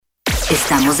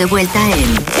Estamos de vuelta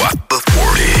en 103.3.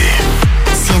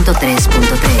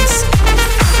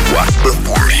 What the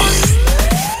 40.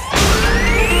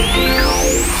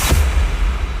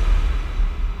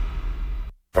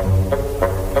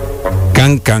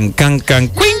 Can, can, can,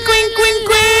 can.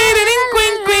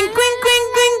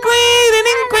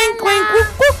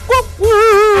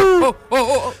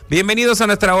 Bienvenidos a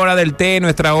nuestra hora del té,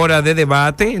 nuestra hora de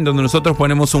debate, en donde nosotros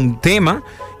ponemos un tema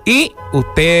y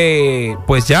usted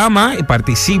pues llama y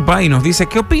participa y nos dice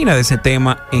qué opina de ese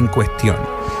tema en cuestión.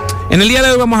 En el día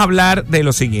de hoy vamos a hablar de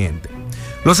lo siguiente.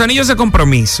 Los anillos de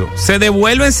compromiso, ¿se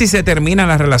devuelven si se termina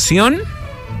la relación?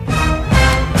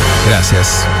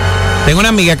 Gracias. Tengo una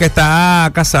amiga que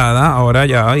está casada ahora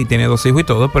ya y tiene 2 hijos y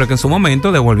todo, pero que en su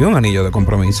momento devolvió un anillo de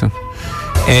compromiso.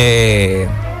 Se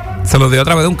lo dio a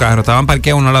través de un carro. Estaban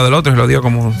parqueados uno al lado del otro y se lo dio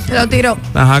como... Se lo tiró.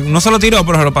 Ajá, no se lo tiró,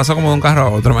 pero se lo pasó como de un carro a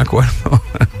otro, me acuerdo.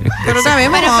 Pero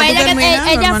también, pero fue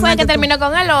ella fue que terminó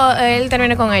con él o él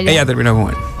terminó con ella. Ella terminó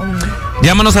con él.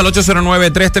 Llámanos al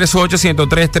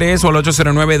 809-338-1033 o al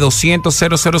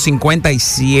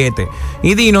 809-200-0057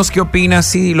 y dinos qué opinas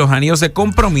si los anillos de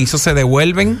compromiso se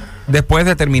devuelven después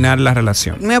de terminar la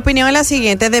relación. Mi opinión es la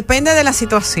siguiente, depende de la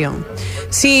situación.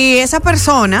 Si esa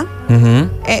persona,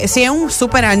 si es un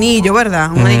super anillo, ¿verdad?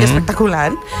 Un anillo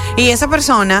espectacular, y esa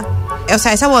persona, o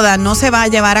sea, esa boda no se va a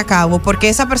llevar a cabo porque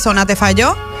esa persona te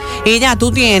falló y ya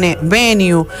tú tienes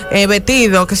venue,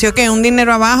 vestido, que sé yo qué, un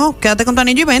dinero abajo, quédate con tu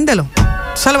anillo y véndelo.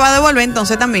 Se lo va a devolver,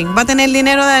 entonces también va a tener el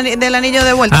dinero del anillo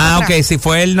de vuelta. Ah, ok, si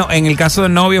fue en el caso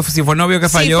del novio, si fue el novio que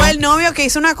falló. Si fue el novio que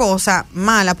hizo una cosa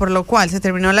mala, por lo cual se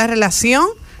terminó la relación,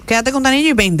 quédate con tu anillo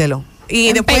y véndelo. Y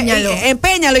Empeñalo. después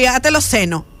empeñalo y hazte los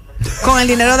senos con el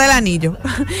dinero del anillo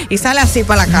y sale así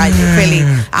para la calle, feliz.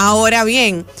 Ahora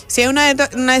bien, si es una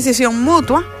decisión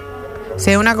mutua,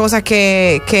 si es una cosa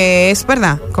que es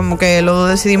verdad, como que los dos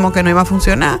decidimos que no iba a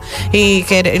funcionar y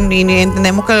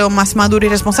entendemos que lo más maduro y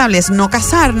responsable es no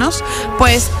casarnos,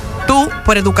 pues tú,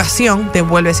 por educación,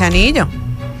 devuelve ese anillo.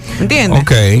 ¿Entiendes?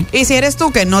 Ok. Y si eres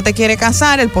tú que no te quiere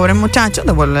casar, el pobre muchacho,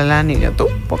 devuelve el anillo tú.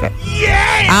 Porque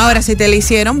ahora, si te lo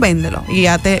hicieron, véndelo y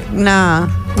hazte una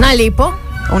lipo.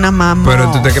 Una mamá.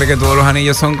 Pero tú te crees que todos los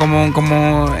anillos son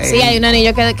como Sí, hay un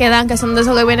anillo que dan, que son de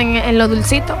esos que vienen en los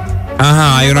dulcitos.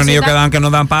 Ajá, hay unos anillos que no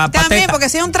dan para también, porque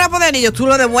si es un trapo de anillo, tú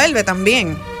lo devuelves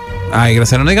también. Ay,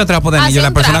 Graciela, no diga trapo de anillo.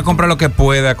 La persona compra lo que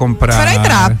pueda comprar. Pero hay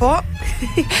trapo.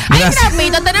 Hay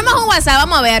trapito, tenemos un WhatsApp,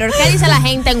 vamos a ver, ¿qué dice la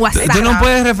gente en WhatsApp? Tú no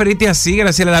puedes referirte así,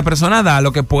 Graciela. La persona da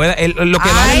lo que pueda, lo que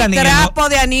da el anillo. Hay trapo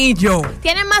de anillo.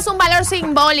 Tiene más un valor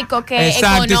simbólico que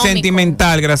exacto, económico. Y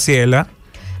sentimental, Graciela.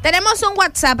 Tenemos un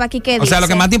WhatsApp aquí que dice... O sea, lo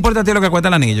que más te importa a ti es lo que cuesta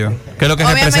el anillo. Que es lo que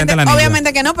representa el anillo.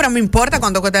 Obviamente que no, pero me importa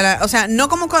cuánto cueste o sea, no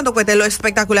como cuánto cueste, lo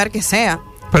espectacular que sea.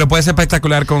 Pero puede ser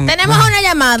espectacular con... Tenemos una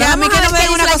llamada. Que a mí que no me den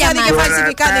una cosa de que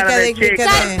falsificar.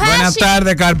 Buenas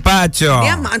tardes, Carpacho.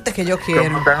 Diamantes que yo quiero.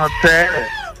 ¿Cómo están ustedes?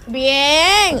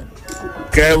 Bien.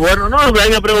 Qué bueno, no,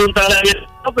 venga a preguntarle a alguien.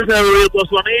 No, pues se ha devuelto todo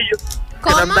su anillo.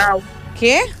 ¿Cómo?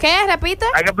 ¿Qué? ¿Repite?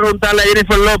 Hay que preguntarle a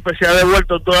Jennifer López si ha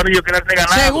devuelto todo el anillo que le han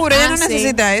regalado. Seguro, ella no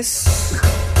necesita eso.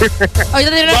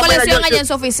 Oye, tiene una colección allá en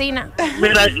su oficina.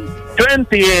 Mira, yo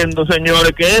entiendo,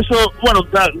 señores, que eso, bueno, o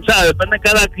sea, depende de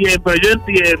cada quien, pero yo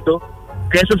entiendo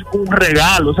que eso es un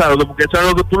regalo, ¿sabes? Porque eso es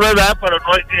lo que tú le das, pero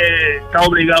no es que está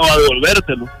obligado a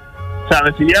devolvértelo.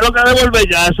 ¿Sabes? Si ya lo que devuelve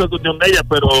ya, eso es cuestión de ella,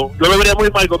 pero yo lo vería muy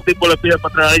mal que un tipo le pida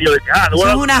para atrás a ellos de que, eso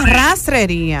es una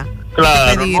rastrería.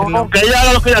 Claro, no, que ella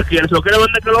haga lo que ella quiere, si lo quiere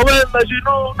vender que lo venda, y si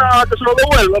no, nada, que se lo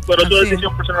devuelva, pero eso es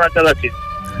decisión personal de cada quien.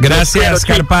 Gracias,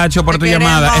 Carpacho, por tu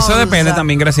llamada. Eso depende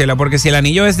también, Graciela, porque si el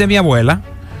anillo es de mi abuela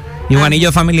y un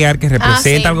anillo familiar que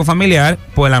representa algo familiar,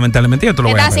 pues lamentablemente yo te lo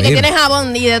voy a pedir. Así que tienes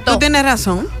jabón y de todo. Tú tienes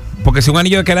razón. Porque si un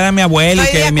anillo que era de mi abuela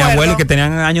y que de mi abuelo y que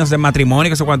tenían años de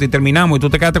matrimonio, que eso cuando y terminamos y tú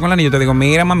te quedaste con el anillo, te digo,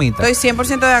 mira, mamita. Estoy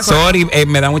 100% de acuerdo. Sorry,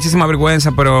 me da muchísima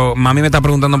vergüenza, pero mami me está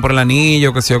preguntando por el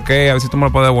anillo, que sí o qué, a ver si tú me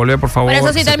lo puedes devolver, por favor. Por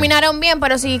eso sí terminaron bien,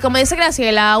 pero sí, como dice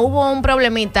Graciela, hubo un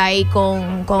problemita ahí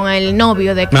con el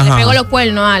novio de que le pegó los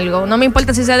cuernos o algo. No me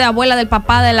importa si sea de abuela, del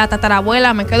papá, de la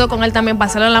tatarabuela, me quedo con él también para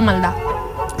hacerle la maldad.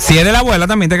 Si es de la abuela,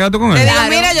 también te quedas tú con él. Le digo,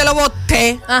 mira, yo lo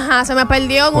boté. Ajá, se me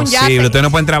perdió en un yate. Posible, ustedes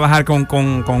no pueden trabajar con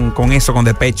eso, con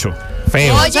despecho.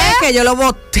 Feo. Oye, que yo lo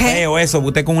boté. Feo eso,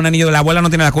 usted con un anillo, la abuela no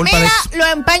tiene la culpa de eso. Lo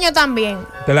empeño también.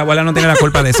 Usted, la abuela no tiene la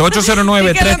culpa de eso.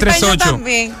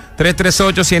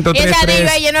 809-338-1033. Y esa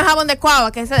arriba lleno de jabón de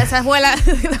cuava, que esa abuela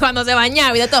cuando se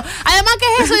bañaba y de todo. Además, ¿qué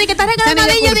es eso? De que estás regalando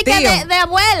anillos de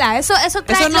abuela. Eso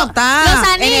trae no está. Los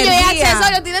anillos y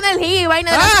accesorios tienen energía y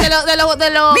vaina de los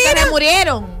que se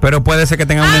murieron. Pero puede ser que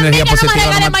tengan una energía positiva. A mí que no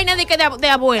me regalen vaina de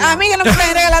abuela. A mí que no me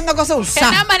están regalando cosas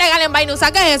usadas. Que no me regalen vaina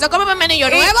usadas. ¿Qué es eso? Cómeme un anillo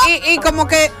nuevo. Y como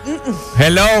que...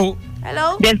 Hello.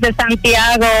 Hello. Desde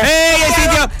Santiago. ¡Ey, el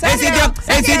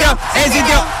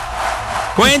sitio!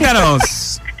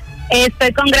 Cuéntanos.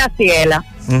 Estoy con Graciela.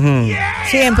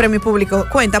 Siempre mi público.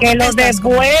 Cuenta. Que ¿por qué lo estás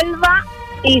con- devuelva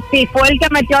y si fue el que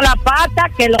metió la pata,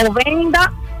 que lo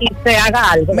venda y se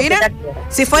haga algo. Mira, lo que ella quiera.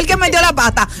 si fue el que metió la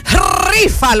pata,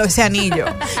 rífalo ese anillo.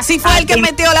 Si fue el que Así.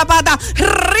 metió la pata,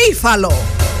 rífalo.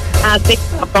 Así,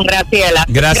 con Graciela.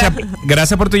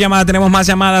 Gracias por tu llamada. Tenemos más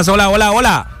llamadas.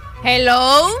 Hola.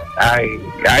 Hello.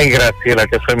 Ay, Graciela,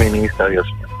 qué feminista, Dios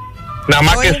mío. Nada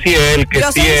más Oye, que si él, que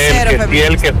yo si soy cero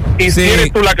él, que y Sí. si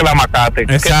eres tú la que la mataste. ¿Qué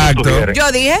tú Exacto. sugieres?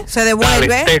 Yo dije, se devuelve.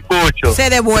 Dale, te escucho. Se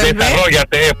devuelve.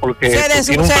 Desarróllate, porque Se tú tienes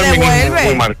un se feminismo devuelve.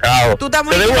 muy marcado. Tú estás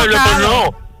muy se devuelve,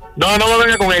 equivocado. pero no me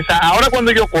vengas con esa. Ahora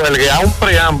cuando yo cuelgue a un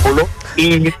preámbulo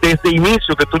y desde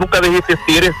inicio que tú nunca dijiste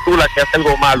si eres tú la que hace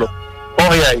algo malo,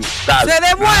 coge ahí, dale. Se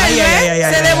devuelve.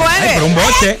 Ay, Se devuelve. Ay, por un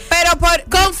boche. Pero por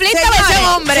Conflicto Señores, versión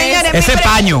hombre. señores, Ese mi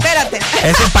paño. Espérate.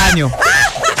 Ese paño.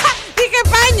 Dije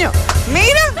paño.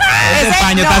 Mira. Ese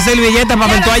paño. Está servilleta,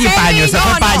 papel Pero toalla y ese paño. Ese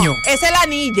fue no, paño. Esa es la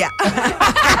anilla.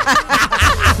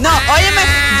 No, óyeme,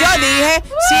 yo dije,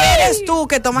 si eres tú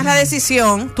que tomas la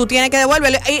decisión, tú tienes que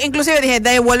devolverle. Inclusive dije,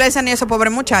 devuelve ese anillo a ese pobre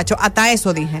muchacho. Hasta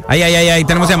eso dije. Ay.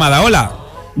 Tenemos llamada. Hola.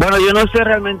 Bueno, yo no sé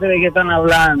realmente de qué están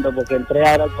hablando porque entré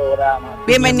ahora al programa.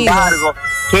 Bienvenido. Sin embargo,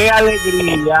 qué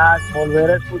alegría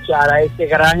volver a escuchar a este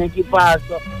gran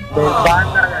equipazo de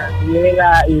Panda,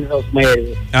 Graciella y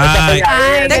Rosmery. Ay.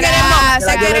 Te queremos,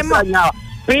 te Yo queremos. extrañaba.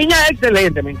 Piña es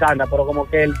excelente, me encanta, pero como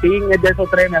que el team de esos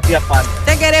tres me hacía falta.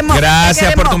 Te queremos. Gracias te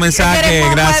queremos, por tu mensaje, te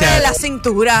queremos, gracias. mueve la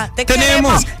cintura. Te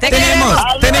Tenemos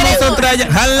queremos. otra.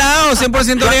 Jalao,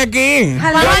 100% de aquí. Yo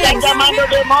estoy llamando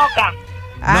de Moca.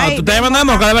 No, tú estás llamando de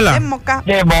Moca, ¿de verdad? De Moca.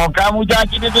 De Moca,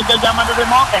 muchachos, yo estoy llamando de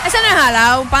Moca. Ese no es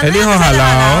jalao. Panda, Él dijo ese no es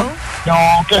jalao.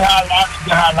 No, que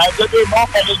jala, yo de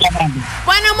Moca estoy llamando.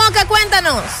 Bueno, Moca,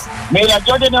 cuéntanos. Mira,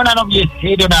 yo tenía una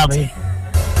noviecita una vez.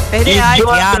 Pero, ay,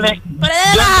 diablo. ¿Pero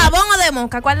es de la jabón o de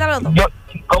Moca? ¿Cuál de los dos? Yo,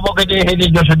 como que te dije,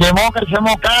 yo soy de Moca, soy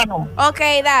mocano. Ok,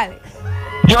 dale.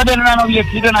 Yo tenía una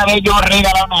noviecita una vez, yo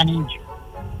regalaba un anillo.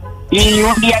 Y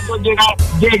un día yo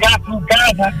llegué a su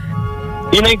casa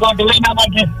y me encontré una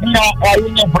marquesina ahí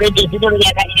en el frentecito de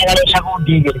la calle de la galería con un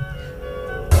tigre.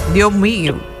 Dios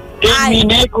mío.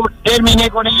 Terminé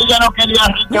con ella, ya no quería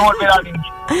devolver al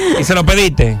anillo. ¿Y se lo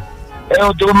pediste?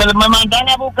 Tú me mandan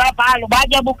a buscar palo,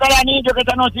 vaya a buscar el anillo que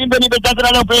esto no sirve ni para echárselo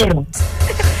a los perros.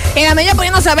 El anillo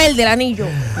poniéndose verde, el anillo.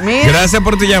 Mira. Gracias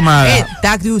por tu llamada.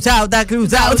 Está cruzado, está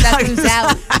cruzado, Está cruzado.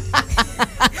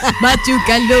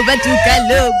 Machucalo.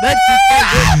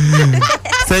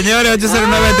 Señores,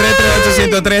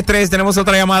 809-338-1033. Tenemos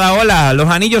otra llamada. Hola. Los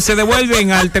anillos se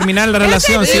devuelven al terminar la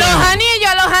relación, ¿sí o Los no? anillos.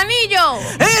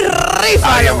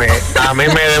 ¡Rífalo! A mí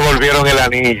me devolvieron el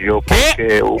anillo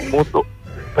porque hubo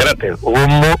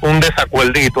un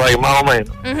desacuerdito ahí más o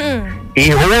menos.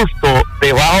 Y justo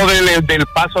debajo del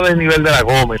paso del nivel de la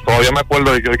Gómez, todavía me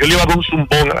acuerdo de yo le iba a dar un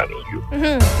zumbón al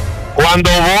anillo. Cuando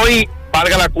voy,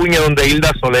 valga la cuña donde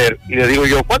Hilda Soler, y le digo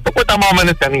yo, ¿cuánto cuesta más o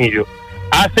menos este anillo?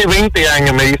 Hace 20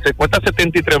 años me dice, cuesta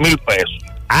 73,000 pesos.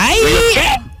 ¡Ay! Y yo, ¿qué?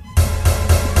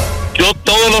 Yo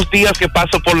todos los días que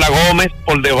paso por la Gómez,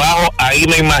 por debajo, ahí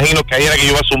me imagino que ahí era que yo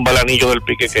iba a zumbar el anillo del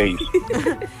pique que hice.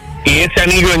 Y ese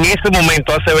anillo en ese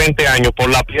momento, hace 20 años, por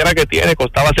la piedra que tiene,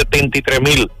 costaba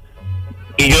 73,000.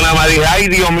 Y yo nada más dije, ay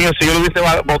Dios mío, si yo lo hubiese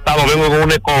botado, vengo con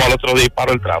una escoba al otro día y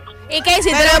paro el trapo. ¿Y qué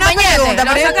hiciste? Pero ¿Lo una bañaste? pregunta,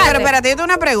 ¿Lo pero sacaste? espérate, yo tengo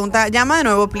una pregunta. Llama de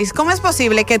nuevo, please. ¿Cómo es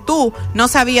posible que tú no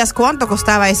sabías cuánto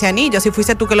costaba ese anillo si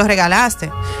fuiste tú que lo regalaste?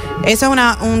 Eso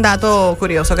es un dato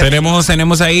curioso. Que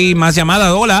Tenemos ahí más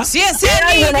llamadas. Hola. ¡Sí, ese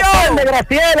anillo!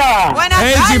 Graciela! ¡Buenas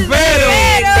El tardes! chipero.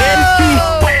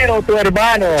 Pero tu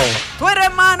hermano. ¡Tu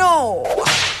hermano!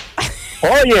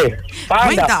 Oye, Panda,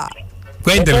 Cuenta. eso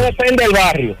Cuénteme. depende del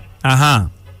barrio. Ajá.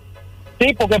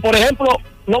 Sí, porque por ejemplo,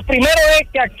 lo primero es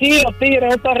que aquí los tigres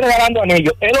no están regalando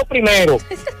anillos, es lo primero.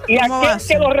 Y ¿Cómo va a aquel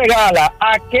ser? que lo regala,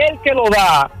 aquel que lo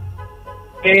da,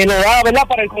 ¿verdad?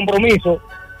 Para el compromiso,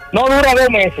 no dura 2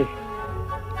 meses.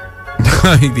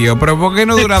 Ay, Dios, pero ¿por qué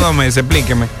no dura 2 meses?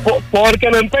 Explíqueme. Porque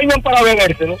lo empeñan para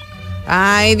bebérselo.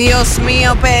 Ay, Dios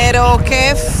mío, pero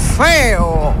qué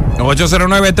feo.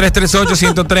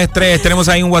 809-338-1033. Tenemos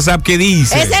ahí un WhatsApp que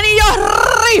dice. Ese anillo,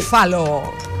 rífalo.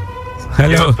 Yo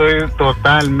Hello. estoy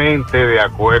totalmente de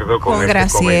acuerdo con Con ese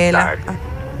Graciela. comentario.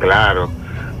 Claro,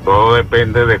 todo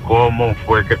depende de cómo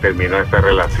fue que terminó esa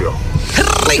relación.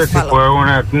 Porque si Rífalo. fue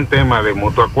un tema de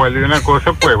mutuo acuerdo y una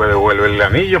cosa, pues devuelve el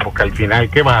anillo, porque al final,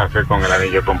 ¿qué vas a hacer con el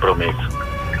anillo de compromiso?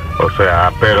 O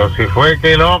sea, pero si fue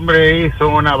que el hombre hizo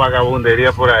una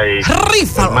vagabundería por ahí,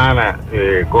 Rífalo. hermana,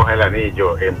 coge el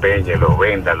anillo, empeñelo,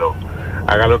 véndalo,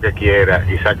 haga lo que quiera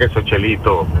y saque esos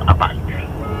chelitos aparte.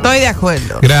 Estoy de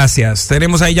acuerdo. Gracias.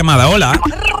 Tenemos ahí llamada. Hola.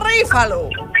 Rífalo.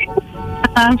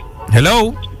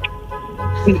 Hello.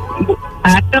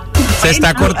 Se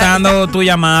está cortando tu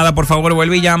llamada. Por favor,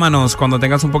 vuelve y llámanos cuando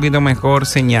tengas un poquito mejor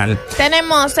señal.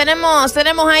 Tenemos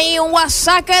ahí un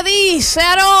WhatsApp que dice,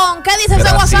 Aarón, ¿qué dice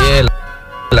ese WhatsApp?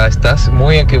 Estás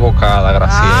muy equivocada,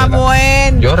 Graciela.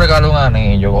 Bueno. Yo regalé un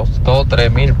anillo, costó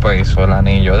 3,000 pesos el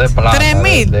anillo de plata.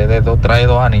 3,000. Trae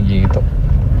 2 anillitos.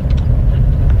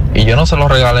 Y yo no se lo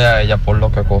regalé a ella por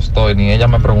lo que costó, y ni ella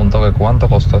me preguntó que cuánto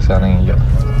costó ese anillo.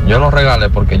 Yo lo regalé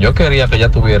porque yo quería que ella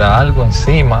tuviera algo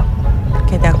encima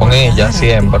con ella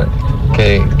siempre,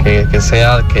 que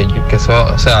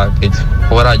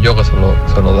fuera yo que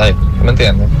se lo dé, ¿me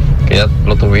entiendes? Que ella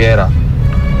lo tuviera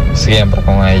siempre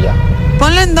con ella.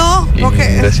 Ponle en 2. Y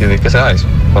decidí que sea eso,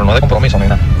 pero no de compromiso ni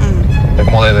nada. Es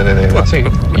como de así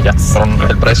y ya. Pero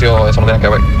el precio, eso no tiene que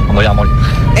ver cuando llamo.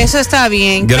 Eso está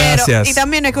bien. Gracias. Pero, y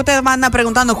también es que ustedes me andan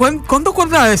preguntando, ¿cuánto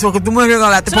cuesta eso que tú me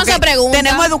regalaste? Eso no se pregunta.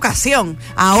 Tenemos educación.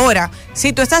 Ahora,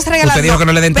 si tú estás regalando. Usted dijo que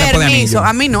no le den tiempo de anillo.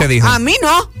 A mí no. A mí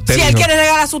no. Si él quiere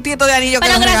regalar su tieto de anillo,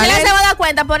 pero que Graciela se va a dar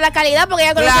cuenta por la calidad, porque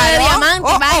ella conoce de diamante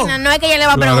y vaina. No es que ella le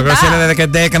va a preguntar. Graciela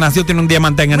desde que nació tiene un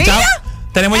diamante enganchado.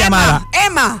 Tenemos llamada.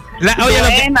 Emma.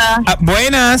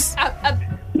 Buenas.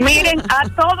 Miren, a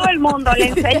todo el mundo le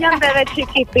enseñan desde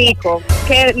chiquitico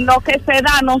que lo que se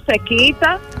da no se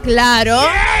quita. Claro.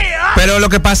 Pero lo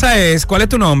que pasa es, ¿cuál es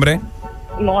tu nombre?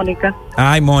 Mónica.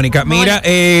 Ay, Mónica. Mira,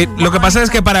 lo que pasa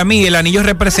es que para mí el anillo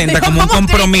representa como un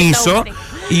compromiso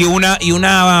y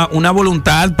una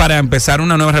voluntad para empezar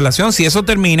una nueva relación. Si eso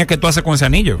termina, ¿qué tú haces con ese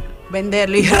anillo?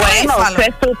 Venderlo y bueno,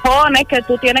 se supone que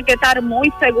tú tienes que estar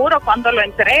muy seguro cuando lo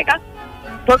entregas,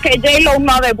 porque J-Lo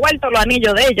no ha devuelto los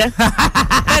anillos de ella.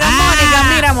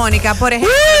 Pero Mónica, por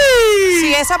ejemplo,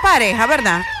 si esa pareja,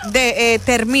 ¿verdad?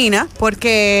 Termina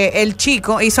porque el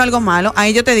chico hizo algo malo,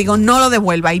 ahí yo te digo, no lo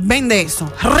devuelva y vende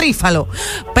eso, rífalo.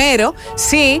 Pero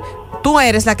si tú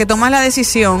eres la que tomas la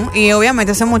decisión y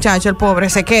obviamente ese muchacho, el pobre,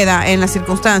 se queda en las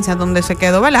circunstancias donde se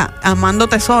quedó, ¿verdad?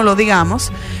 Amándote solo,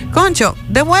 digamos. Concho,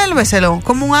 devuélveselo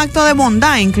como un acto de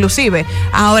bondad, inclusive.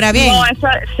 Ahora bien. No,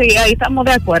 sí, ahí estamos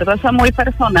de acuerdo. Eso es muy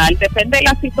personal. Depende de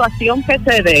la situación que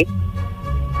se dé.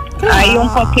 Hay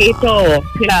un poquito,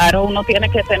 claro, uno tiene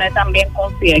que tener también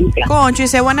conciencia. Concho, y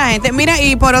sé buena gente. Mira,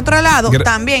 y por otro lado,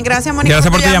 también, gracias, Mónica.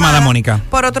 Gracias por tu llamada, Mónica.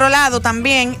 Por otro lado,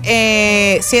 también,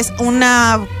 si es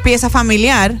una pieza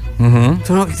familiar,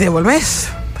 tú no te devuelves.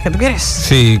 ¿Qué tú quieres?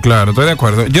 Sí, claro, estoy de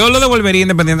acuerdo. Yo lo devolvería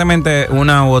independientemente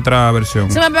una u otra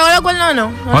versión. ¿Se me pegó los cuernos o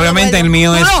no? Obviamente el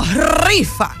mío es... No lo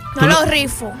rifa. No lo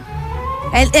rifo.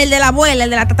 El de la abuela, el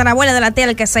de la tatarabuela, el de la tía,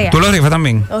 el que sea. ¿Tú lo rifas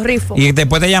también? Lo rifo. Y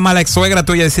después te llama la ex suegra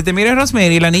tuya y decirte, mire,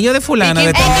 Rosmery, el anillo de fulana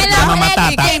de mamá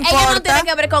tata. Ella no tiene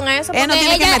que ver con eso. Ella no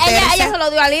tiene que ella se lo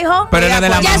dio al hijo. Pero era de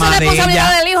la mamá de ella. Ya es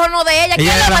responsabilidad del hijo, no de ella. ¿Quién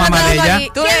le manda a dando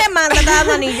anillo? ¿Quién le manda a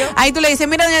dando anillo? Ahí tú le dices,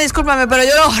 mira, doña, discúlpame, pero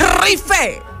yo lo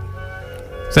rifé.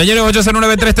 Señores,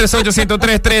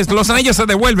 809-338-1033. Los anillos se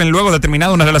devuelven luego de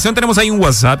terminada una relación. Tenemos ahí un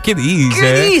WhatsApp. ¿Qué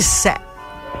dice?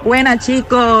 Buenas,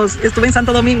 chicos, estuve en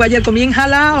Santo Domingo ayer, comí en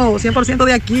jalao, 100%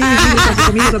 de aquí,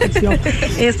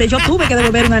 yo tuve que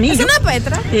devolver un anillo. ¿Es una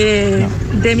Petra? De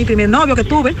mi primer novio que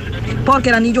tuve, porque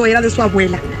el anillo era de su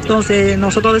abuela. Entonces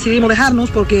nosotros decidimos dejarnos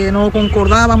porque no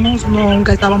concordábamos,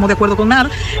 nunca estábamos de acuerdo con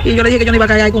nada. Y yo le dije que yo no iba a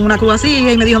caer con una cruz así,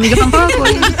 y me dijo, ni yo tampoco.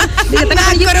 Y dije, tenga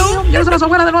anillo, yo no soy su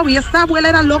abuela de nuevo, y esta abuela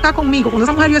era loca conmigo. Cuando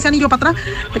esa mujer vio ese anillo para atrás,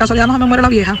 de casualidad no se me muere la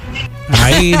vieja.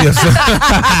 Ay, Dios.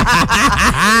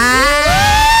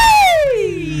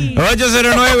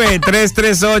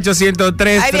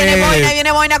 809-338-1033. Ahí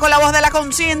viene Boina con la voz de la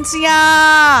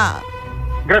conciencia.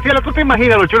 Graciela, ¿tú te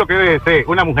imaginas lo chulo que debe ser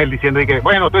una mujer diciendo y que,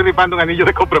 bueno, estoy rifando un anillo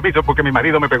de compromiso porque mi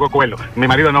marido me pegó cuerno? Mi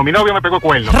marido no, mi novio me pegó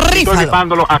cuerno. Estoy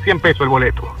rifándolo a 100 pesos el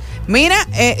boleto. Mira,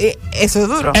 eso es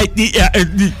duro.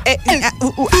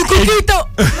 Cuquito.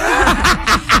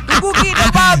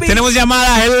 Cuquito, papi. Tenemos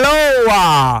llamada.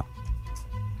 Hello.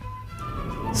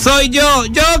 Soy yo.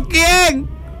 ¿Yo quién?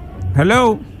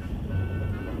 Hello.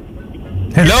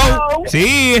 Hello.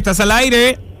 Sí, estás al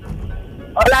aire.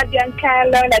 Hola,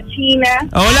 Giancarlo, la China.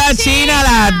 Hola, China,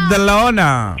 la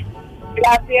Delona.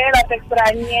 Graciela, te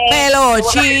extrañé. Pero,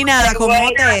 China, ¿cómo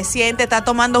te sientes? ¿Estás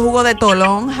tomando jugo de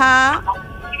tolonja?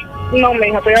 No,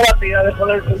 mija, estoy abatida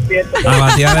después del concierto.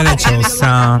 Abatida de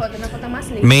lechosa.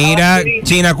 Mira,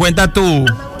 China, cuenta tú.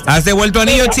 ¿Has devuelto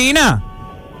anillo, China?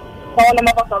 No, no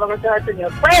me ha pasado, gracias al Señor.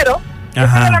 Pero, yo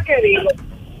soy la que digo,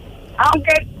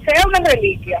 aunque sea una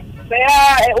reliquia, sea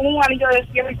un anillo de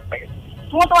 100 pesos,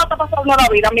 tú no te vas a estar pasando la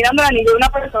vida mirando el anillo de una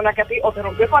persona que a ti o te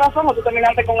rompió el corazón o tú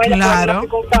terminaste con ella, claro,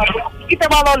 y te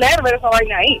va a doler ver esa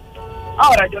vaina ahí.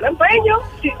 Ahora, yo lo empeño.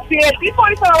 Si el tipo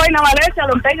hizo la vaina mal hecha,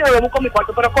 lo empeño y lo busco en mi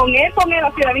cuarto. Pero con él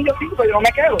así el anillo físico, yo no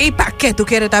me quedo. ¿Y para qué tú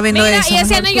quieres estar viendo Mira, eso? y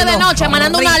ese anillo de noche,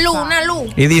 mandando una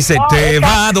luz. Y dice, te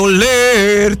va a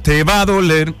doler.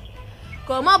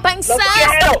 ¿Cómo pensar?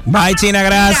 Bye, China,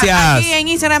 gracias. Mira, aquí en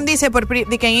Instagram dice,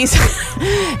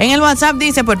 en el WhatsApp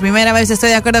dice, por primera vez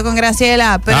estoy de acuerdo con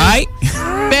Graciela,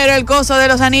 pero el costo de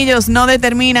los anillos no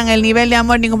determinan el nivel de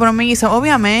amor ni compromiso,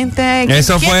 obviamente.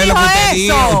 Eso fue lo que usted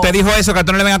dijo. dijo. Usted dijo eso, que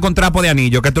tú no le vengas con trapo de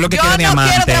anillo, que tú lo que quieres de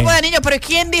diamante. Yo no quiero trapo de anillo, pero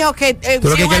 ¿quién dijo que tú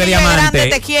lo si que un quieres anillo es diamante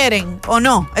grande te quieren o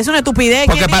no? Es una estupidez.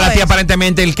 Porque para ti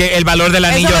aparentemente el valor del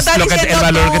anillo es el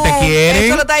valor que te quieren.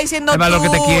 Eso lo está diciendo el valor que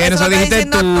te quieren, eso dijiste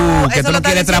tú, que tú no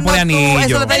quieres trapo de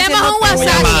anillo. Tenemos un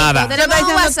WhatsApp. Tenemos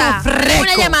un WhatsApp.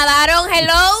 Una llamada, Aaron,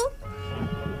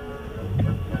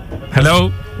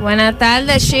 Hello. Buenas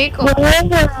tardes, chicos.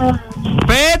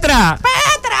 Petra.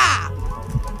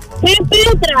 Sí,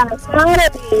 Petra.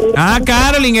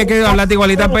 Caroline, es que hablaste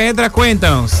igualita a Petra,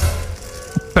 cuéntanos.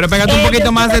 Pero pégate un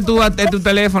poquito más de tu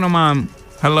teléfono, mam.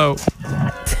 Hello.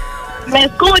 ¿Me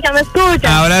escucha?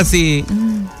 Ahora sí.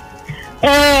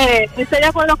 Estoy de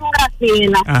acuerdo con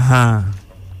Graciela. Ajá.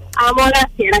 Amo a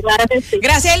Graciela, claro que sí.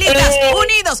 Gracielistas,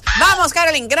 unidos. Vamos,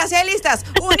 Caroline. Gracielistas,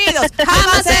 unidos.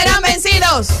 Jamás serán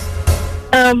vencidos.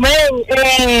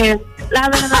 Amén. La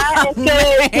verdad es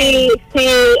que si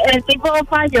el tipo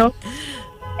falló,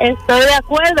 estoy de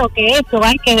acuerdo que eso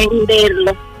hay que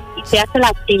venderlo y se hace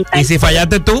la cita. ¿Y si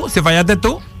fallaste tú?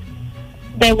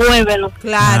 Devuélvelo.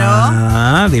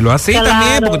 Claro. Dilo así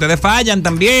también, porque ustedes fallan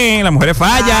también, las mujeres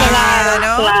fallan.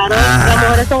 Claro. Las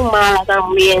mujeres son malas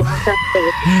también.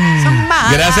 Son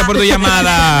malas. Gracias por tu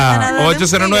llamada.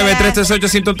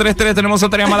 809-338-1033. Tenemos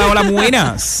otra llamada. Hola,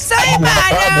 buenas.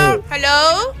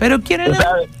 Hello. Pero quieren. Tú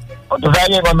sabes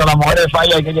que cuando las mujeres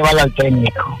fallan hay que llevarla al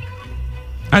técnico.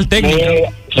 ¿Al técnico?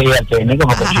 Sí, al técnico,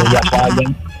 porque si ellas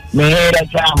fallan. Mira,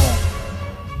 chamo.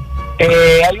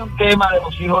 Hay un tema de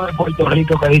los hijos de Puerto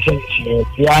Rico que dice,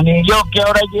 si anillo que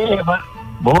ahora lleva,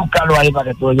 búscalo ahí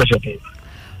para que tú ellos se queden.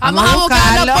 Vamos a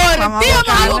buscarlo por ti, vamos a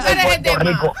buscar ese Puerto tema.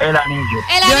 Rico, el anillo.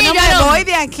 Yo no me voy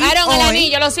de aquí Aaron, el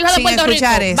anillo, los hijos de Puerto Rico.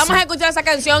 Eso. Vamos a escuchar esa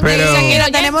canción Pero, que dice aquí. Mira,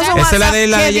 tenemos un esa es la WhatsApp de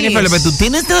la que Jennifer López. Tú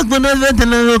tienes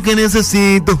lo que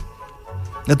necesito.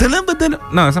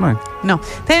 No, esa no es. No,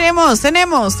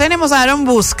 tenemos a Aaron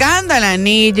buscando el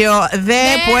anillo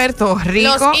de Puerto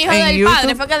Rico. Los hijos en del YouTube.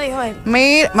 padre, fue que dijo él.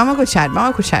 Mira, vamos a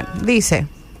escuchar. Dice.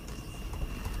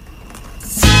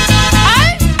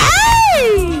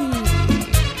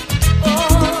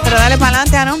 Pero dale para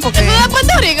adelante, Aaron, porque. Eso de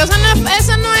Puerto Rico, eso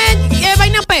no es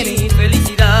vaina Pérez.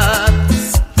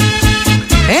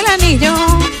 El anillo.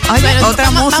 Oye, Pero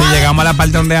otra música. Si llegamos a la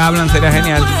parte donde hablan, sería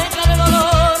genial.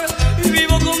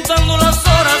 Vivo contando las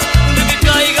horas de que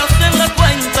caigas en la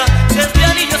cuenta. Este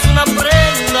anillo es una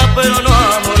prenda, pero no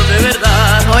amor de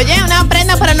verdad. Oye, una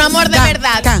prenda, pero no amor de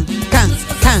verdad. Can.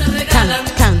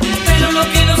 Pero lo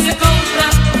que no se compra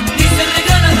ni se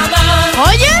regala jamás.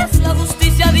 Oye, La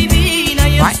justicia divina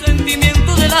y el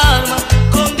sentimiento del alma.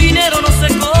 Con dinero no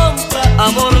se compra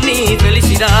amor ni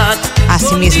felicidad.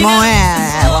 Así mismo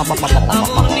es.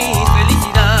 Amor ni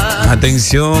felicidad.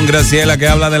 Atención, Graciela, que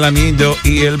habla del anillo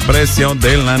y el precio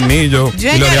del anillo. Y los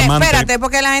Señores, diamantes. espérate,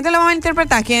 porque la gente lo va a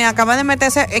interpretar. Quien acaba de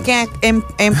meterse, quien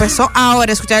empezó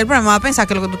ahora a escuchar el programa, va a pensar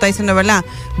que lo que tú estás diciendo es verdad.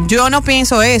 Yo no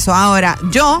pienso eso. Ahora,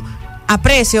 yo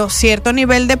aprecio cierto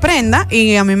nivel de prenda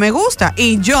y a mí me gusta.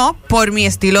 Y yo, por mi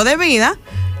estilo de vida,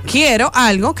 quiero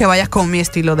algo que vaya con mi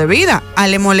estilo de vida. A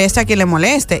le moleste a quien le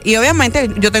moleste. Y obviamente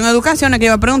yo tengo educación que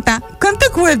yo voy a preguntar, ¿cuánto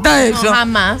cuesta eso? no,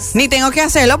 jamás. Ni tengo que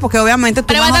hacerlo porque obviamente tú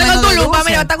Pero va a más o estar con menos tu lupa, deduces.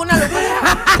 mira, va a estar con una lupa.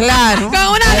 Claro. Con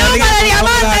una lupa de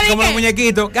diamante. Como los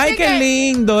muñequitos. Ay, qué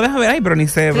lindo. Déjame ver. Ay, pero ni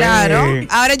se ve. Claro.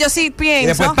 Ahora yo sí Y pienso,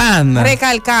 después Panda.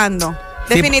 recalcando.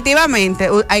 Sí. Definitivamente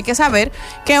hay que saber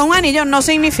que un anillo no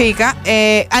significa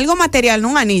algo material, no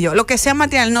un anillo. Lo que sea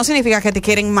material no significa que te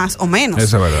quieren más o menos.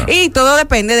 Eso es verdad. Y todo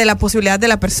depende de la posibilidad de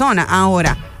la persona.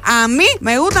 Ahora, a mí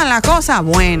me gustan las cosas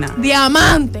buenas.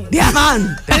 Diamante.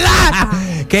 Plata.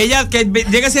 Que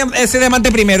llegue ese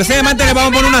diamante primero. Ese diamante le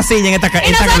vamos a poner una silla en esta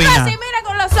Y nosotros cabina. así, mira,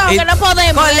 con los ojos, Y- que no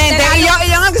podemos. Con lente. Y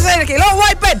yo no sé qué. Los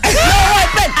wipers.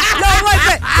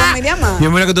 Con mi diamante.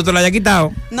 Yo miro que tú te lo hayas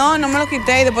quitado. No me lo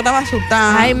quité y después estaba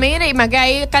asustada. Ay, mira, y más que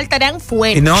ahí cartarían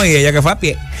fuerte. Y no, y ella que fue a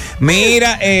pie.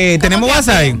 Mira, tenemos que a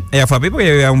WhatsApp. pie? Ella fue a pie porque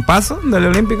ella vivía a un paso del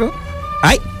Olímpico.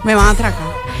 Ay. Me van a atracar.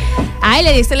 Ay,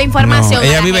 le diste la información. No,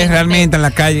 ella a la vive gente. realmente en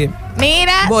la calle.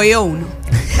 Mira, Voy a uno.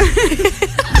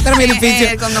 Está en mi edificio.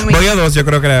 El condominio. Voy a dos, yo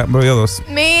creo que era. Voy a dos.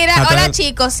 mira, Atrás. hola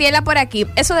chicos, Ciela por aquí.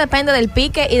 Eso depende del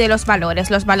pique y de los valores.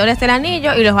 Los valores del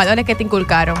anillo y los valores que te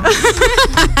inculcaron.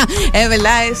 Es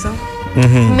verdad eso.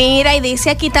 Mira, y dice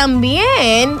aquí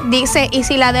también, dice, y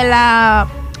si la de la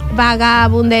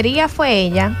vagabundería fue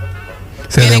ella.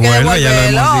 Se devuelve,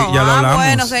 ya lo hablamos.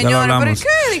 Bueno, señores, ¿pero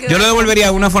qué? Yo lo devolvería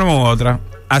de una forma u otra.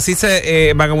 Así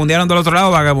se vagabundearon del otro lado,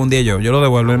 vagabundié yo. Yo lo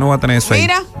devuelvo y no voy a tener eso ahí.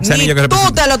 Mira, ni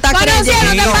tú te lo estás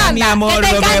creyendo. Mi amor, lo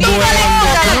que bueno.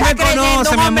 Tú no me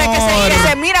conoces, mi amor. Que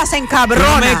se mira, se encabrona.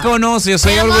 Tú no me conoces, yo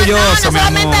soy orgulloso, no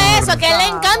solamente eso, que le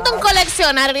encanta un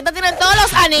coleccionar. Ahorita tiene todos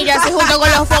los anillos así junto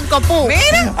con los Funko Poo.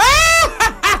 Mira.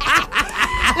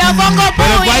 Los Funko Poo.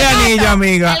 Pero ¿cuál anillo,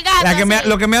 amiga?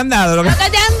 Lo que me han dado. Lo que te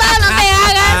han dado, no te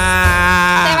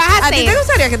hagas. Te vas a hacer. ¿A ti te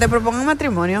gustaría que te propongan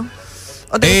matrimonio?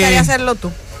 ¿O te gustaría hacerlo tú?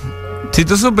 Si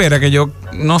tú supieras que yo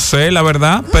no sé, la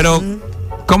verdad, pero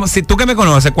como si tú que me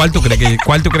conoces, ¿cuál tú crees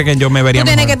que yo me vería Tú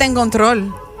tienes mejor? que estar en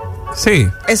control. Sí.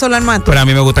 Eso lo armas tú. Pero a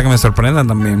mí me gusta que me sorprendan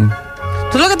también.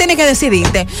 Tú lo que tienes que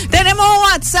decidirte. Tenemos un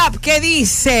WhatsApp que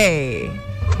dice...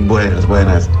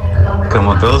 Buenas.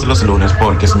 Como todos los lunes,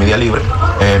 porque es mi día libre,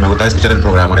 me gusta escuchar el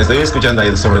programa. Estoy escuchando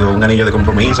ahí sobre un anillo de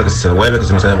compromiso, que si se devuelve, que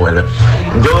si no se devuelve.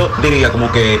 Yo diría como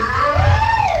que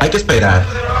hay que esperar,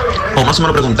 o más o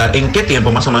menos preguntar en qué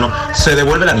tiempo más o menos se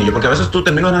devuelve el anillo, porque a veces tú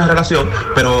terminas una relación,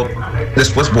 pero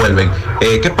después vuelven.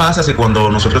 ¿Qué pasa si cuando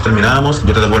nosotros terminamos,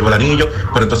 yo te devuelvo el anillo,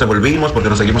 pero entonces volvimos porque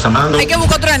nos seguimos amando? Hay que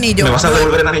buscar otro anillo. Me vas a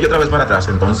devolver el anillo otra vez para atrás.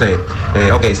 Entonces,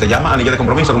 ok, se llama anillo de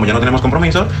compromiso. Como ya no tenemos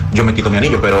compromiso, yo me quito mi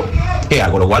anillo, pero ¿qué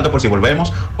hago? ¿Lo guardo por si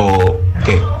volvemos o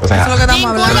qué? O sea,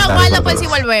 ninguno guarda por si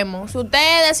volvemos. Si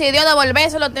usted decidió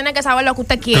devolvérselo, tiene que saber lo que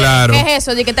usted quiere. Claro. ¿Qué es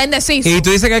eso? De que está indeciso. Y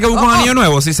tú dices que hay que buscar un anillo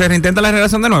nuevo si se reintenta la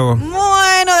relación de nuevo.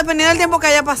 Bueno, dependiendo del tiempo que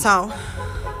haya pasado.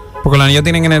 Porque los anillos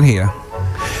tienen energía.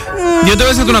 Yo te voy a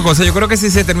decir una cosa, yo creo que si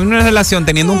se termina una relación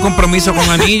teniendo un compromiso con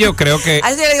anillo, creo que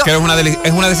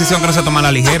es una decisión que no se toma a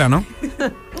la ligera, ¿no?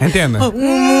 ¿Entiendes?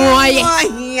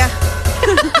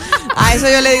 A eso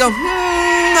yo le digo,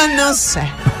 no sé.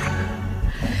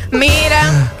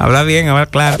 Mira. Habla bien, habla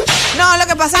claro. No, lo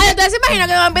que pasa es que... ¿Ustedes se imaginan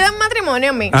que me pidan matrimonio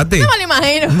a mí? ¿A ti? No me lo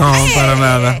imagino. No, para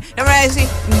nada. No me voy a decir,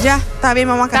 ya, está bien,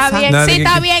 vamos a casar. Está bien, No, sí, que-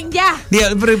 está bien, ya.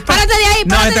 Párate de ahí,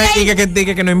 párate de ahí.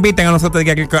 Y que nos inviten a nosotros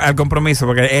al compromiso,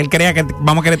 porque él crea que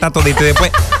vamos a querer estar toditos y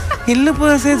después... Él no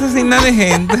puede hacer eso sin nada de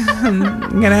gente.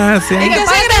 Gracias. Y que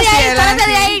párate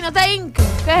de ahí, no te hinques.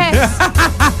 ¿Qué es eso?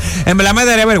 En verdad me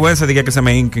daría vergüenza de que se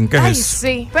me hinquen. ¿Qué Ay, es eso?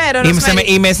 sí. Pero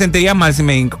Y me sentiría mal si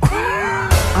me hinco.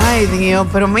 Ay, Dios,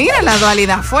 pero mira la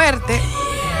dualidad fuerte.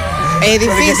 Es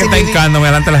difícil. Que está hincándome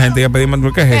delante de la gente y a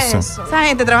pedirme, ¿qué es eso? Esa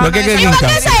gente trabaja ¿Por qué en que eso.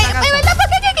 hincarse? ¿Es verdad por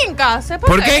qué hay que hincarse?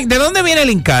 ¿Por qué? ¿De dónde viene el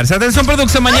hincarse? Atención,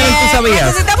 producción, mañana tú sabías.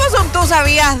 Necesitamos un tú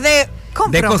sabías de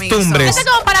compromiso. De costumbres. Eso es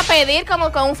como para pedir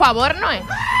como con un favor, ¿no es?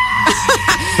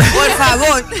 Por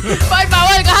favor. Por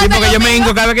favor, Sí, porque yo me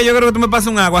hinco cada vez que yo creo que tú me pasas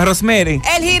un agua, Rosmery.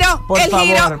 El giro, Por el favor,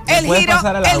 giro, ¿me el puedes giro,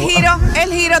 pasar el el agua? giro,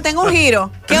 el giro. Tengo un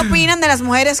giro. ¿Qué opinan de las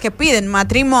mujeres que piden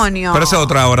matrimonio? Pero eso es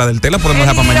otra hora del té, lo podemos El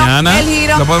dejar para giro, mañana. el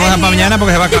giro, Lo podemos el dejar para giro. mañana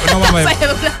porque se va a no vamos a ver.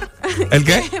 ¿El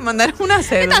qué? Mandar una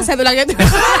cédula. Esta cédula que tú...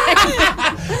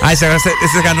 Ay, se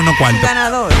ganó unos cuantos.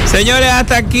 Ganador. Señores,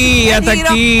 hasta aquí El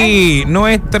giro,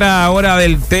 nuestra hora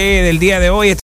del té del día de hoy.